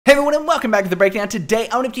Hey everyone, and welcome back to the breakdown. Today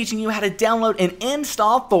I'm going to be teaching you how to download and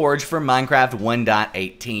install Forge for Minecraft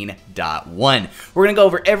 1.18.1. We're going to go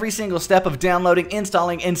over every single step of downloading,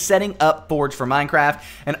 installing, and setting up Forge for Minecraft,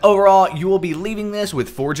 and overall you will be leaving this with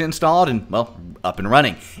Forge installed and, well, up and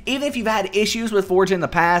running. Even if you've had issues with Forge in the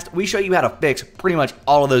past, we show you how to fix pretty much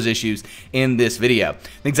all of those issues in this video.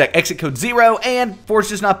 Things like exit code 0 and Forge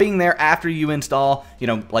just not being there after you install,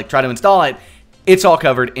 try to install it. It's all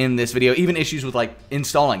covered in this video, even issues with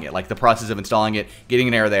installing it, like the process of installing it, getting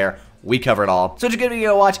an error there. We cover it all. So it's a good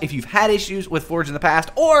video to watch if you've had issues with Forge in the past,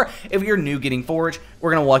 or if you're new getting Forge. We're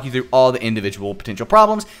going to walk you through all the individual potential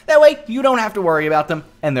problems. That way, you don't have to worry about them,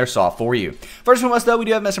 and they're solved for you. First and foremost, though, we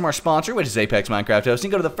do have a message from our sponsor, which is Apex Minecraft Hosting.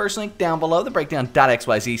 Go to the first link down below,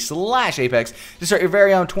 thebreakdown.xyz/Apex, to start your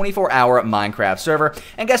very own 24-hour Minecraft server.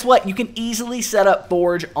 And guess what? You can easily set up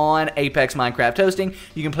Forge on Apex Minecraft Hosting.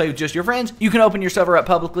 You can play with just your friends. You can open your server up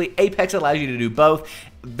publicly. Apex allows you to do both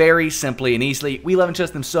very simply and easily. We love and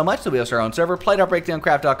trust them so much that we host our own server,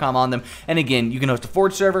 play.breakdowncraft.com on them. And again, you can host a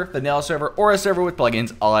Forge server, vanilla server, or a server with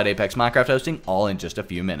plugins, all at Apex Minecraft Hosting, all in just a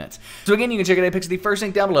few minutes. So again, you can check out Apex at the first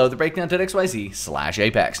link down below,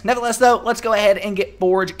 thebreakdown.xyz/Apex. Nevertheless, though, let's go ahead and get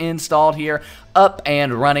Forge installed here, up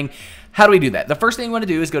and running. How do we do that? The first thing you want to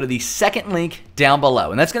do is go to the second link down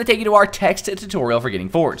below, and that's going to take you to our text tutorial for getting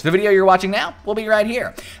Forge. The video you're watching now will be right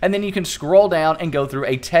here, and then you can scroll down and go through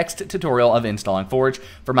a text tutorial of installing Forge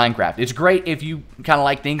for Minecraft. It's great if you kind of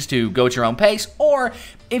like things to go at your own pace, or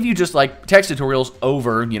if you just like text tutorials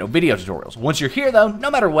over, video tutorials. Once you're here, though,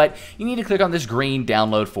 no matter what, you need to click on this green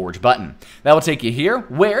Download Forge button. That will take you here,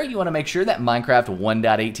 where you want to make sure that Minecraft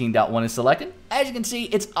 1.18.1 is selected. As you can see,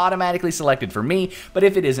 it's automatically selected for me, but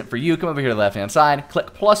if it isn't for you, come over here to the left-hand side,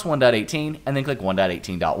 click plus 1.18, and then click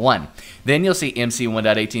 1.18.1. Then you'll see MC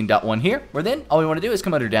 1.18.1 here, where then all we want to do is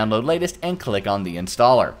come under Download Latest and click on the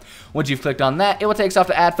installer. Once you've clicked on that, it will take us off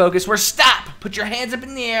to Add Focus, where stop! Put your hands up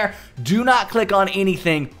in the air. Do not click on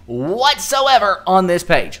anything whatsoever on this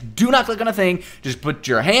page. Do not click on a thing. Just put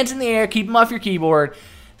your hands in the air, keep them off your keyboard,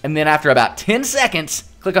 and then after about 10 seconds,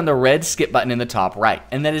 click on the red skip button in the top right.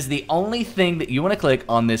 And that is the only thing that you want to click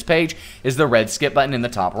on this page, is the red skip button in the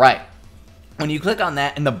top right. When you click on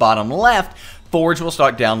that in the bottom left, Forge will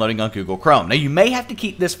start downloading on Google Chrome. Now, you may have to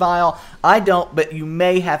keep this file. I don't, but you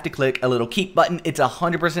may have to click a little keep button. It's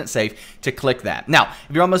 100% safe to click that. Now,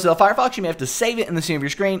 if you're on Mozilla Firefox, you may have to save it in the center of your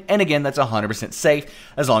screen. And again, that's 100% safe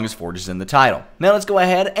as long as Forge is in the title. Now, let's go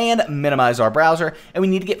ahead and minimize our browser, and we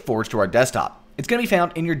need to get Forge to our desktop. It's going to be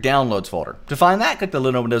found in your Downloads folder. To find that, click the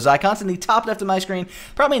little Windows icons in the top left of my screen,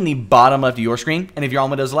 probably in the bottom left of your screen, and if you're on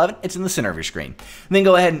Windows 11, it's in the center of your screen. And then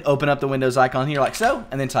go ahead and open up the Windows icon here like so,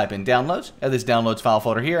 and then type in Downloads, this Downloads file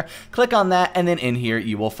folder here. Click on that, and then in here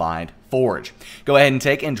you will find Forge. Go ahead and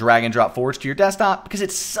take and drag and drop Forge to your desktop, because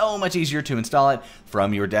it's so much easier to install it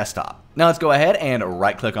from your desktop. Now let's go ahead and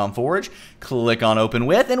right-click on Forge, click on Open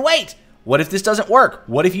With, and wait! What if this doesn't work?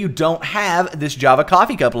 What if you don't have this Java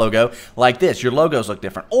coffee cup logo like this? Your logos look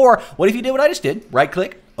different. Or what if you did what I just did? Right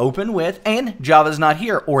click, open with, and Java's not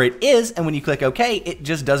here. Or it is, and when you click OK, it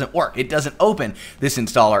just doesn't work. It doesn't open this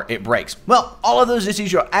installer. It breaks. Well, all of those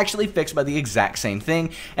issues are actually fixed by the exact same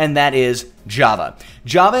thing, and that is Java.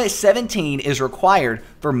 Java 17 is required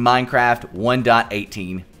for Minecraft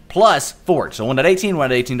 1.18 plus Forge. So 1.18,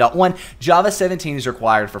 1.18.1, Java 17 is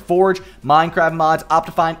required for Forge. Minecraft mods,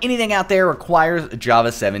 Optifine, anything out there requires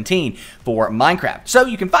Java 17 for Minecraft. So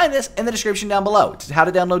you can find this in the description down below. It's how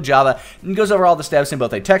to download Java, and it goes over all the steps in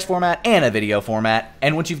both a text format and a video format.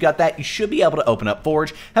 And once you've got that, you should be able to open up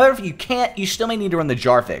Forge. However, if you can't, you still may need to run the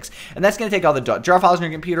jar fix. And that's going to take all the jar files on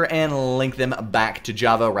your computer and link them back to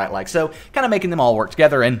Java, right like so, kind of making them all work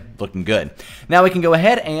together and looking good. Now we can go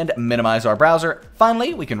ahead and minimize our browser.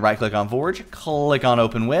 Finally, we can right-click on Forge, click on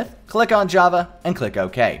Open With, click on Java, and click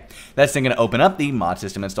OK. That's then going to open up the Mod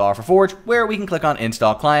System Installer for Forge, where we can click on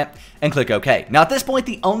Install Client and click OK. Now, at this point,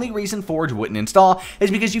 the only reason Forge wouldn't install is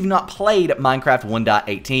because you've not played Minecraft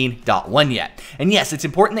 1.18.1 yet. And yes, it's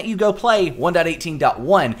important that you go play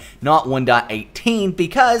 1.18.1, not 1.18,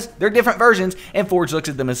 because they're different versions, and Forge looks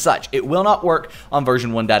at them as such. It will not work on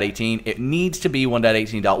version 1.18. It needs to be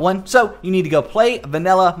 1.18.1, so you need to go play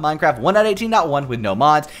vanilla Minecraft 1.18.1 with no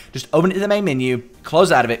mods. Just open it to the main menu, close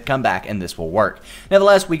out of it, come back, and this will work.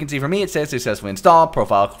 Nevertheless, we can see for me, it says successfully installed,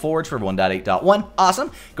 profile Forge for 1.8.1.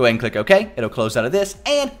 Awesome. Go ahead and click OK. It'll close out of this,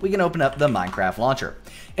 and we can open up the Minecraft launcher.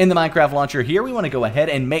 In the Minecraft launcher here, we want to go ahead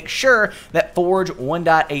and make sure that Forge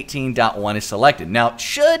 1.18.1 is selected. Now, it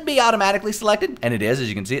should be automatically selected, and it is. As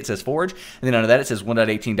you can see, it says Forge, and then under that, it says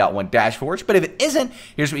 1.18.1-Forge. But if it isn't,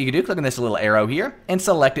 here's what you can do. Click on this little arrow here and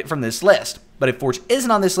select it from this list. But if Forge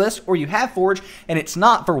isn't on this list, or you have Forge and it's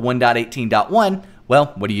not for 1.18.1,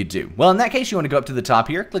 Well, what do? Well, in that case, you want to go up to the top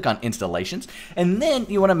here, click on Installations, and then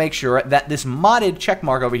you want to make sure that this modded check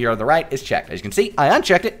mark over here on the right is checked. As you can see, I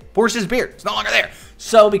unchecked it, Forge disappeared. It's no longer there.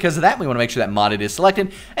 So because of that, we want to make sure that modded is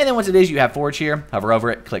selected, and then once it is, you have Forge here, hover over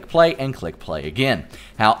it, click play, and click play again.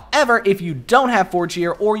 However, if you don't have Forge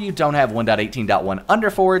here, or you don't have 1.18.1 under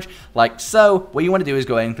Forge, like so, what you want to do is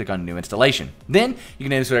go ahead and click on New Installation. Then, you can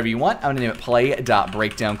name this whatever you want. I'm going to name it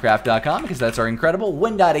play.breakdowncraft.com because that's our incredible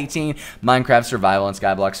 1.18 Minecraft Survival and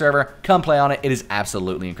Skyblock server. Come play on it. It is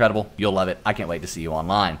absolutely incredible. You'll love it. I can't wait to see you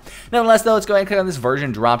online. Nevertheless, though, let's go ahead and click on this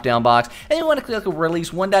version drop-down box, and you want to click on Release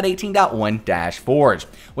 1.18.1-Forge.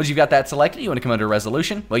 Once you've got that selected, you want to come under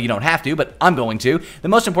Resolution. Well, you don't have to, but I'm going to. The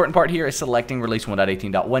most important part here is selecting Release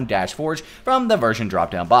 1.18.1-Forge from the version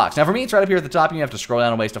drop-down box. Now, for me, it's right up here at the top. You have to scroll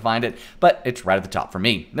down a ways to find it, but it's right at the top for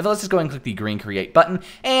me. Now, let's just go ahead and click the green Create button,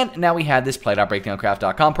 and now we have this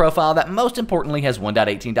play.breakdowncraft.com profile that most importantly has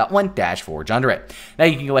 1.18.1-Forge under it. Now,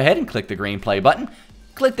 you can go ahead and click the green Play button.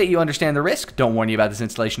 Click that you understand the risk. Don't warn you about this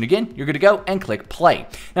installation again. You're good to go, and click play.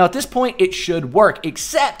 Now at this point it should work,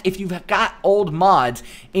 except if you've got old mods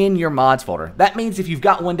in your mods folder. That means if you've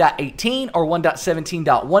got 1.18 or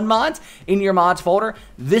 1.17.1 mods in your mods folder,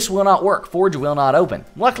 this will not work. Forge will not open.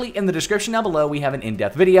 Luckily, in the description down below, we have an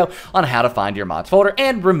in-depth video on how to find your mods folder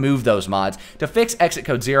and remove those mods to fix exit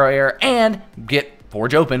code 0 error and get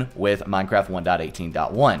Forge open with Minecraft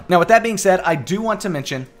 1.18.1. Now with that being said, I do want to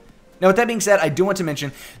mention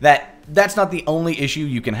that that's not the only issue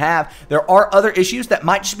you can have. There are other issues that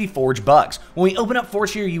might just be Forge bugs. When we open up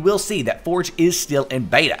Forge here, you will see that Forge is still in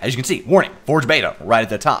beta. As you can see, warning, Forge beta right at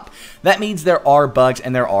the top. That means there are bugs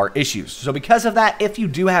and there are issues. So because of that, if you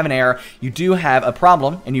do have an error, you do have a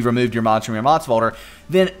problem, and you've removed your mods from your mods folder,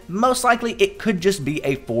 then most likely it could just be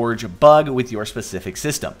a Forge bug with your specific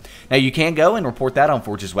system. Now you can go and report that on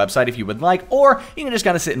Forge's website if you would like, or you can just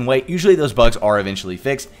kind of sit and wait. Usually those bugs are eventually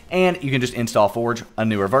fixed, and you can just install Forge, a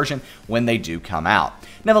newer version, when they do come out.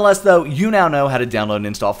 Nevertheless, though, you now know how to download and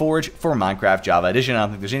install Forge for Minecraft Java Edition. I don't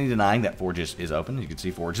think there's any denying that Forge is open. You can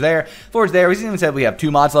see Forge there. Forge there. We even said we have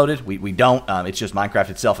 2 mods loaded. We don't. It's just Minecraft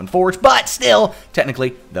itself and Forge, but still,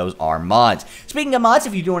 technically, those are mods. Speaking of mods,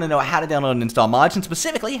 if you do want to know how to download and install mods, and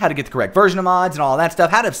specifically how to get the correct version of mods and all that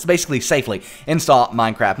stuff, how to basically safely install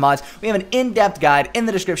Minecraft mods, we have an in-depth guide in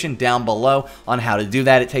the description down below on how to do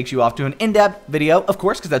that. It takes you off to an in-depth video, of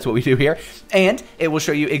course, because that's what we do here, and it will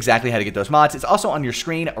show you exactly how to get those mods. It's also on your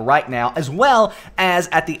screen right now, as well as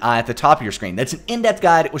at the eye at the top of your screen. That's an in-depth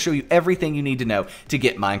guide. It will show you everything you need to know to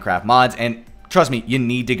get Minecraft mods, and trust me, you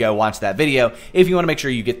need to go watch that video if you want to make sure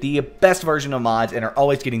you get the best version of mods and are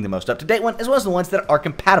always getting the most up-to-date one, as well as the ones that are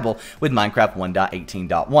compatible with Minecraft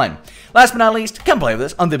 1.18.1. Last but not least, come play with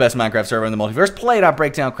us on the best Minecraft server in the multiverse,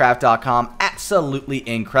 play.breakdowncraft.com. Absolutely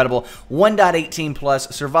incredible. 1.18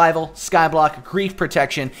 plus survival, skyblock, grief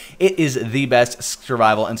protection. It is the best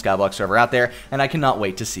survival and skyblock server out there, and I cannot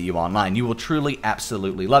wait to see you online. You will truly,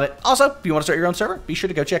 absolutely love it. Also, if you want to start your own server, be sure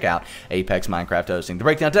to go check out Apex Minecraft Hosting.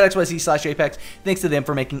 TheBreakdown.xyz/Apex. Thanks to them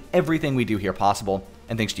for making everything we do here possible,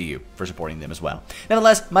 and thanks to you for supporting them as well.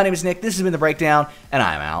 Nevertheless, my name is Nick, this has been The Breakdown, and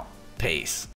I am out. Peace.